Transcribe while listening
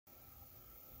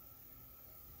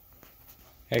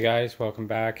Hey guys, welcome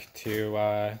back to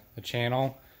the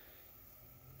channel.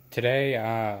 Today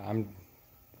I'm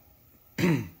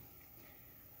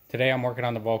working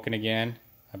on the Vulcan again.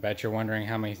 I bet you're wondering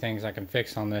how many things I can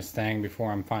fix on this thing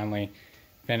before I'm finally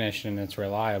finished and it's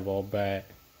reliable, but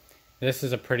this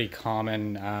is a pretty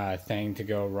common thing to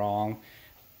go wrong.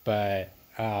 But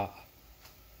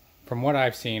from what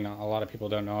I've seen, a lot of people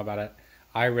don't know about it.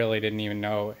 I really didn't even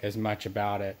know as much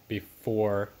about it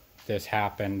before this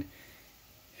happened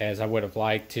as I would have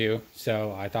liked to,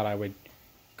 so I thought I would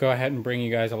go ahead and bring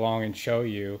you guys along and show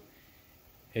you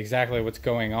exactly what's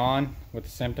going on, what the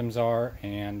symptoms are,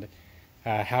 and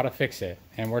how to fix it.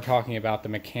 And we're talking about the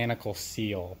mechanical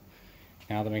seal.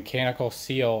 Now, the mechanical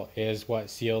seal is what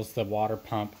seals the water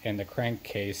pump and the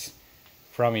crankcase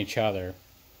from each other,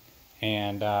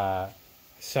 and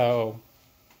so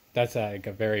that's like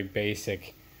a very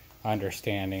basic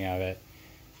understanding of it.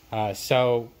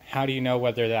 So how do you know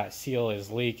whether that seal is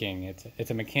leaking?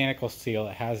 It's a mechanical seal.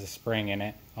 It has a spring in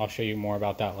it. I'll show you more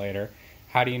about that later.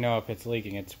 How do you know if it's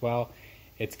leaking? It's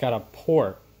got a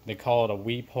port. They call it a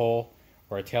weep hole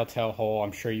or a telltale hole.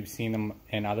 I'm sure you've seen them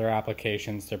in other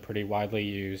applications. They're pretty widely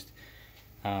used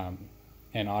in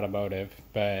automotive.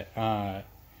 But I'll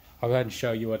go ahead and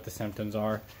show you what the symptoms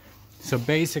are. So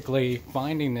basically,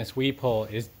 finding this weep hole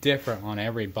is different on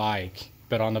every bike.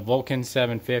 But on the Vulcan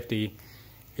 750,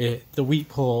 the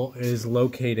weep hole is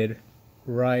located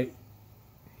right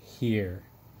here.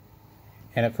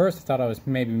 And at first I thought I was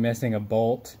maybe missing a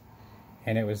bolt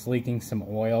and it was leaking some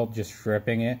oil, just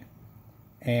dripping it.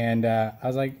 And I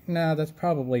was like, no, that's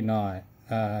probably not.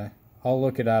 I'll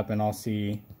look it up and I'll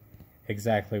see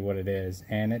exactly what it is.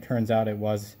 And it turns out it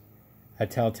was a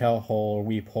telltale hole or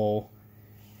weep hole,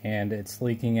 and it's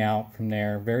leaking out from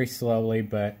there very slowly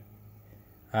but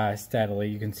steadily.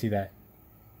 You can see that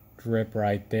drip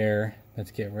right there.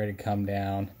 Let's get ready to come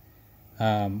down.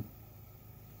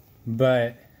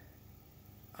 But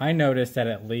I noticed that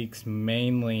it leaks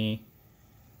mainly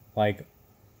like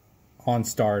on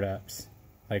startups,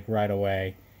 like right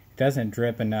away. It doesn't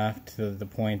drip enough to the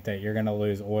point that you're gonna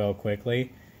lose oil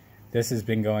quickly. This has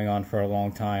been going on for a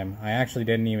long time. I actually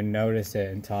didn't even notice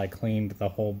it until I cleaned the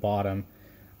whole bottom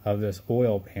of this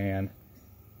oil pan,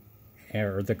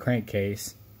 or the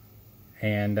crankcase,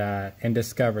 and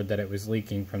discovered that it was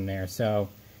leaking from there. So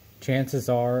chances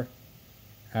are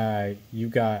you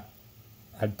got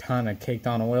a ton of caked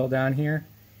on oil down here.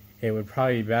 It would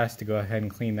probably be best to go ahead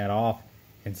and clean that off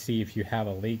and see if you have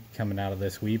a leak coming out of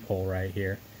this weep hole right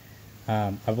here.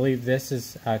 I believe this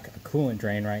is a coolant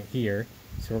drain right here,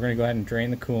 so we're going to go ahead and drain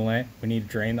the coolant. We need to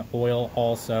drain the oil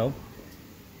also,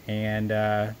 and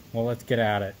well, let's get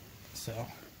at it. So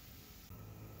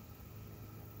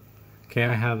okay,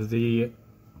 I have the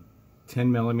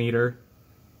 10mm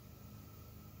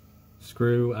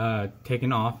screw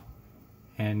taken off,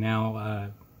 and now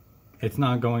it's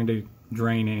not going to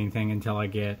drain anything until I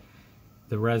get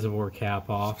the reservoir cap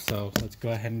off. So let's go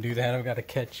ahead and do that. I've got a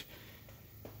catch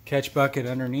bucket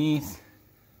underneath.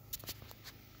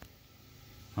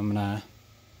 I'm gonna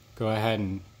go ahead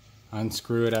and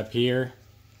unscrew it up here,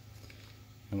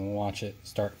 and we'll watch it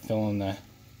start filling the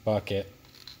bucket.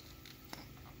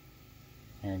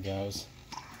 There it goes.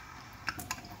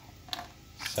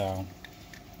 So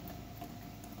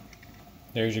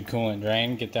there's your coolant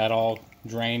drain. Get that all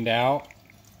drained out.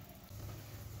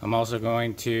 I'm also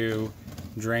going to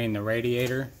drain the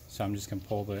radiator, so I'm just going to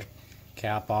pull the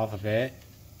cap off of it.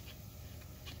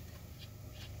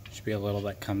 Should be a little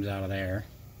that comes out of there.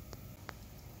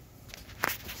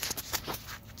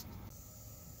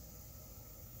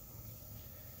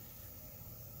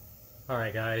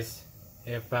 Alright guys,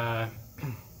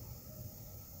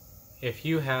 if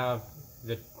you have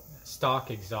the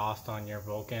stock exhaust on your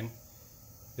Vulcan,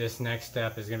 this next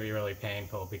step is going to be really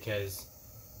painful, because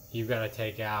you've got to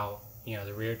take out,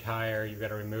 the rear tire. You've got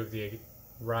to remove the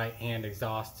right hand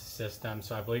exhaust system.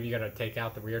 So I believe you got to take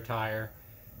out the rear tire,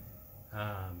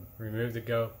 remove the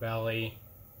goat belly,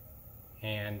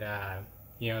 and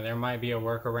there might be a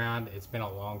workaround. It's been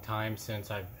a long time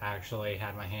since I've actually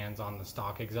had my hands on the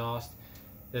stock exhaust.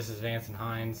 This is Vance &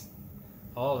 Hines.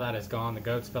 All of that is gone. The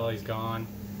goat's belly's gone.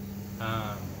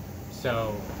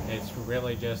 So it's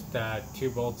really just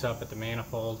 2 bolts up at the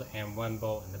manifold and 1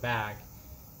 bolt in the back,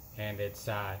 and it's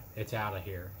out of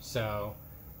here. So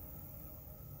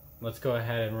let's go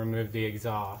ahead and remove the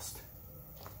exhaust.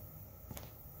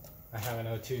 I have an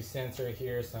O2 sensor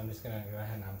here, so I'm just going to go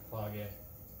ahead and unplug it.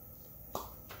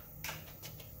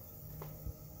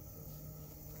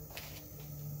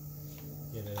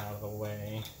 Get it out of the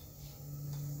way.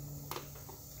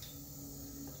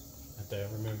 Have to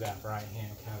remove that right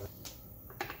hand cover.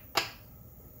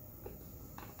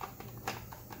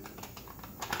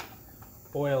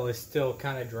 oil is still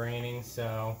kind of draining,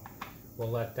 so we'll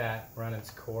let that run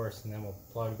its course and then we'll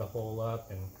plug the hole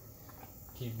up and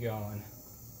keep going.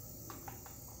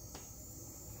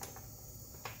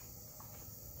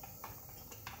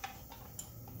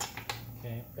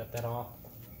 Okay, got that off.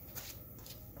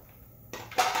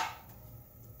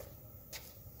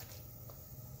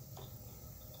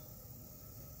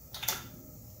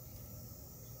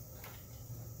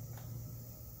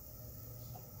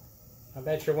 I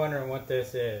bet you're wondering what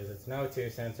this is. It's an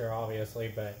O2 sensor,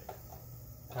 obviously, but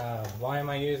why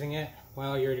am I using it?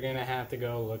 Well, you're going to have to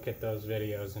go look at those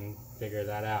videos and figure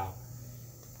that out.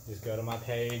 Just go to my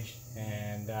page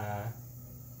and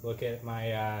look at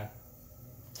my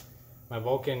my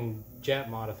Vulcan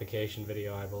jet modification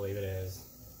video, I believe it is.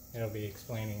 It'll be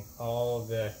explaining all of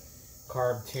the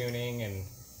carb tuning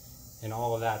and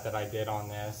all of that I did on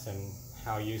this and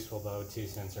how useful the O2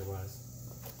 sensor was.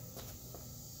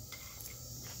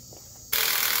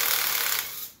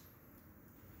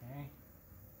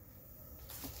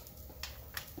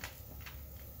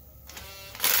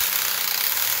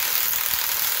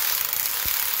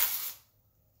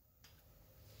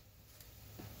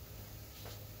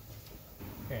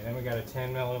 Okay, then we got a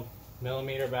 10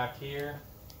 millimeter back here.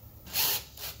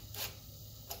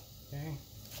 Okay.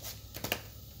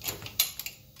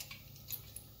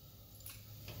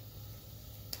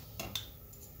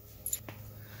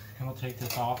 And we'll take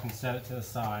this off and set it to the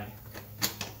side.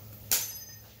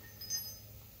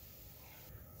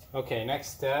 Okay,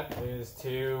 next step is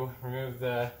to remove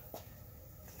the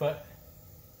foot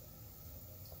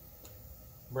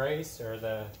brace or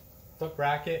the foot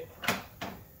bracket.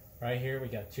 Right here we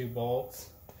got 2 bolts.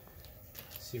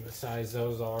 See what size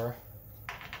those are.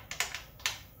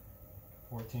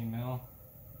 14 mil.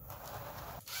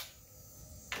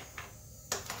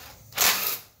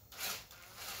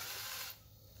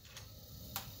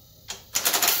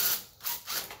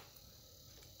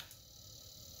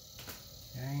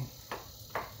 Okay.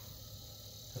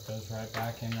 Put those right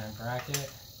back in their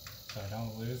bracket so I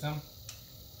don't lose them.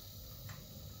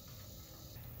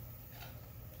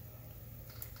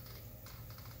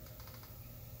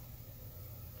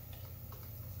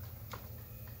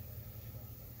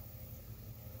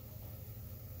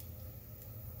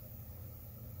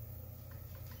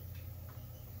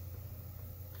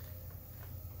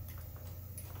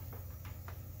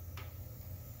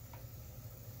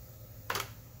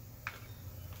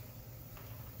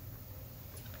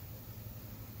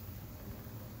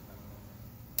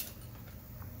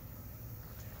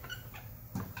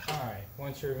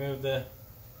 Once you remove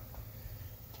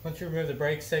the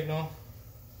brake signal,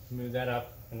 move that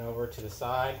up and over to the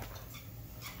side.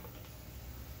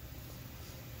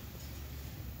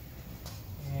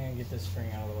 And get this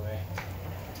spring out of the way.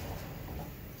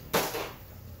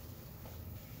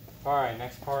 Alright,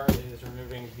 next part is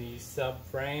removing the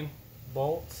subframe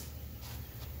bolts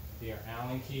via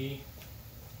Allen key.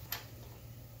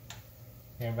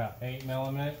 They're about 8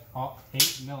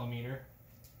 millimeter.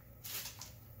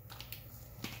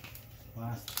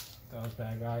 Blast those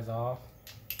bad guys off.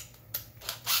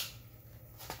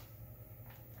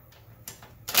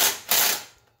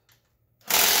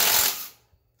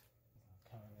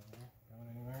 Going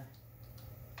anywhere.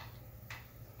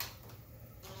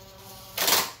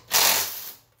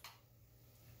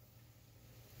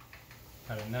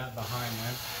 Got a nut behind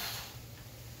them.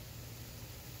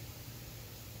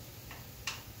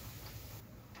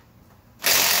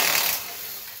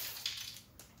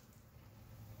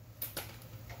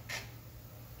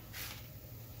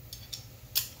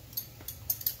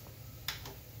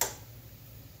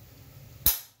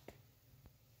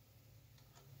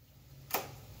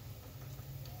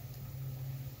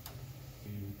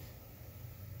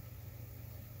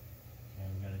 Okay,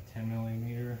 we got a 10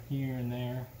 millimeter here and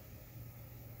there.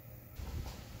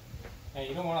 And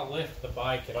you don't want to lift the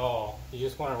bike at all. You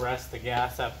just want to rest the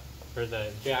gas up or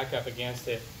the jack up against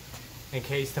it in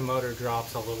case the motor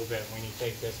drops a little bit when you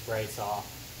take this brace off.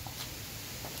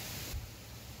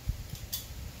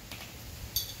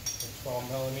 So 12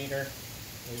 millimeter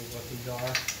is what these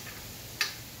are.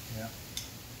 Yeah.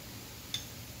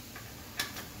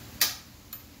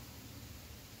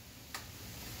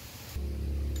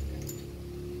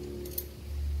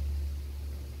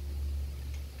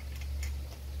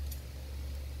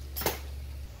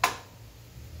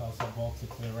 Also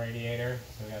bolted to the radiator,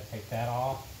 so we got to take that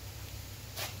off.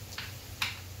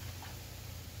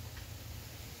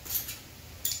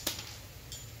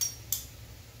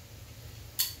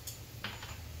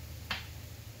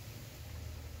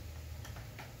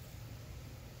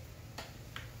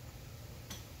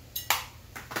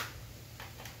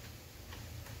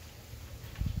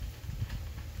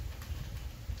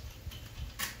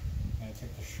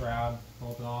 shroud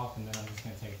bolted off, and then I'm just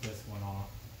going to take this one off.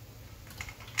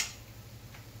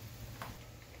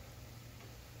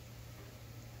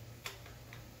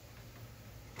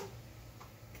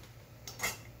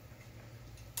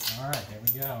 Alright, there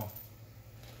we go.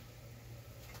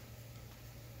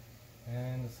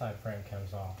 And the side frame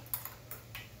comes off.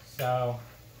 So,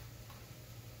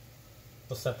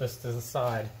 we'll set this to the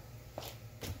side.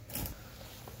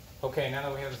 Okay, now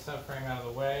that we have the subframe out of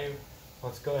the way,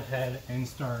 let's go ahead and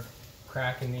start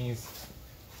cracking these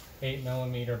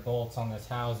 8mm bolts on this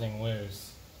housing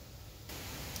loose.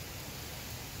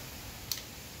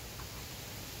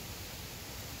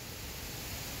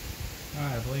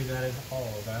 Alright, I believe that is all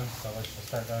of them, so let's just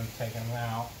start going taking them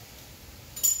out.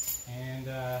 And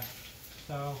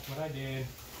so what I did,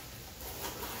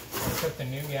 I took the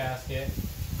new gasket,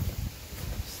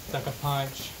 stuck a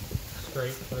punch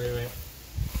straight through it,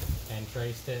 and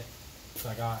traced it. So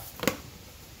I got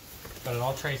it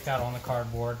all traced out on the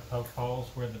cardboard, poked holes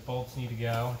where the bolts need to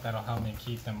go. That'll help me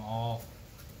keep them all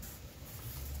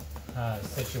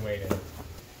situated.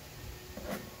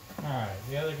 Alright,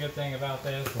 the other good thing about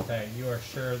this is that you are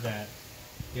sure that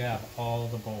you have all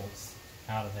the bolts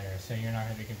out of there, so you're not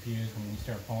going to be confused when you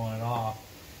start pulling it off,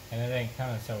 and it ain't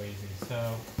coming so easy.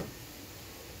 So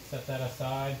set that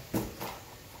aside.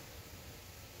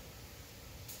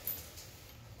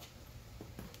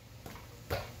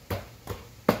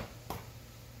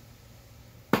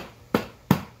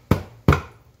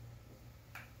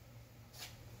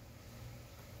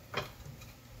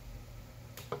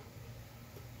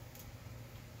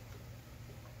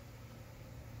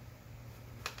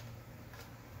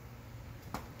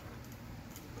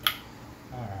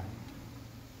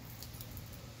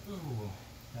 Ooh,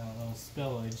 got a little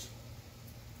spillage.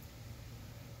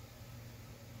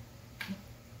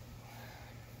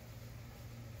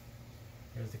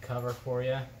 Here's the cover for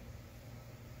you.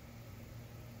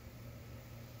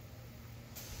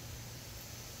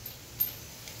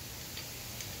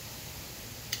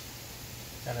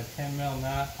 Got a 10mm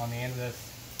nut on the end of this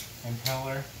impeller. Go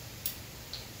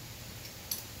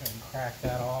ahead and crack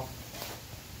that off.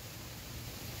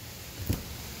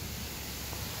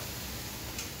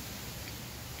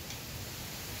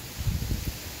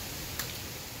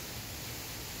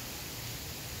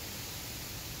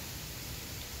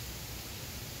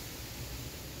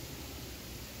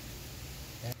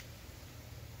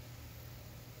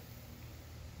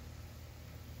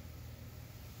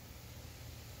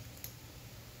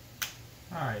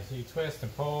 Alright, so you twist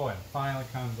and pull and it finally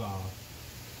comes off.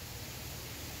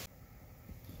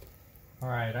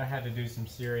 Alright, I had to do some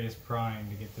serious prying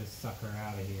to get this sucker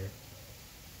out of here.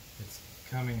 It's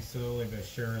coming slowly but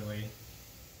surely.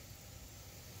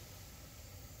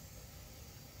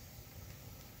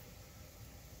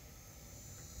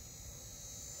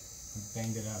 I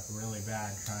banged it up really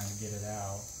bad trying to get it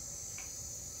out.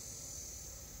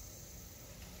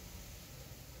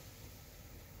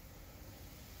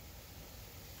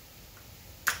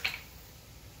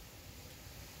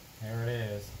 There it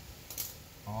is,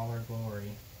 all her glory.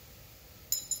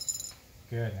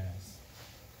 Goodness,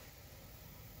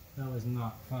 that was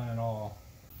not fun at all.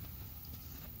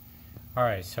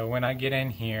 Alright, so when I get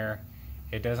in here,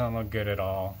 it doesn't look good at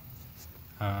all.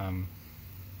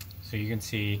 So you can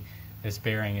see this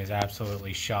bearing is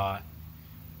absolutely shot.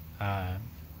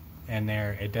 And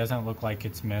there, it doesn't look like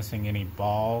it's missing any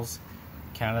balls.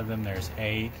 Counted them, there's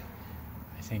 8.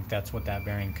 I think that's what that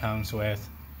bearing comes with.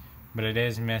 But it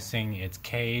is missing its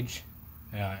cage.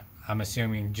 I'm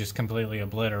assuming just completely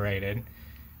obliterated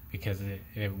because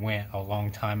it went a long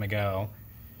time ago.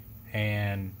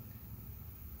 And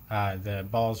the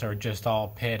balls are just all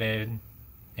pitted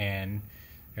and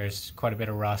there's quite a bit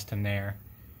of rust in there.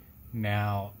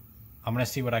 Now, I'm going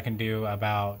to see what I can do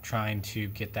about trying to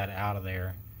get that out of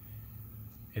there.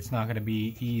 It's not going to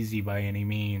be easy by any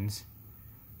means,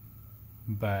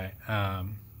 but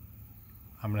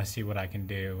I'm going to see what I can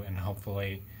do, and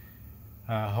hopefully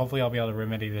I'll be able to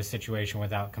remedy this situation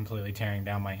without completely tearing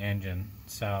down my engine.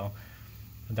 So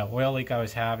the oil leak I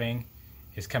was having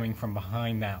is coming from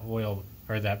behind that oil,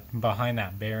 or behind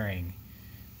that bearing.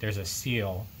 There's a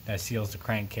seal that seals the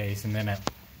crankcase, and then it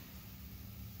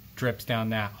drips down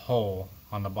that hole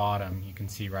on the bottom. You can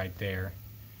see right there,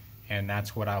 and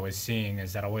that's what I was seeing,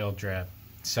 is that oil drip.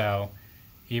 So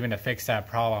even to fix that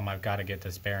problem, I've got to get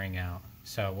this bearing out.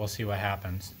 So we'll see what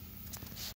happens.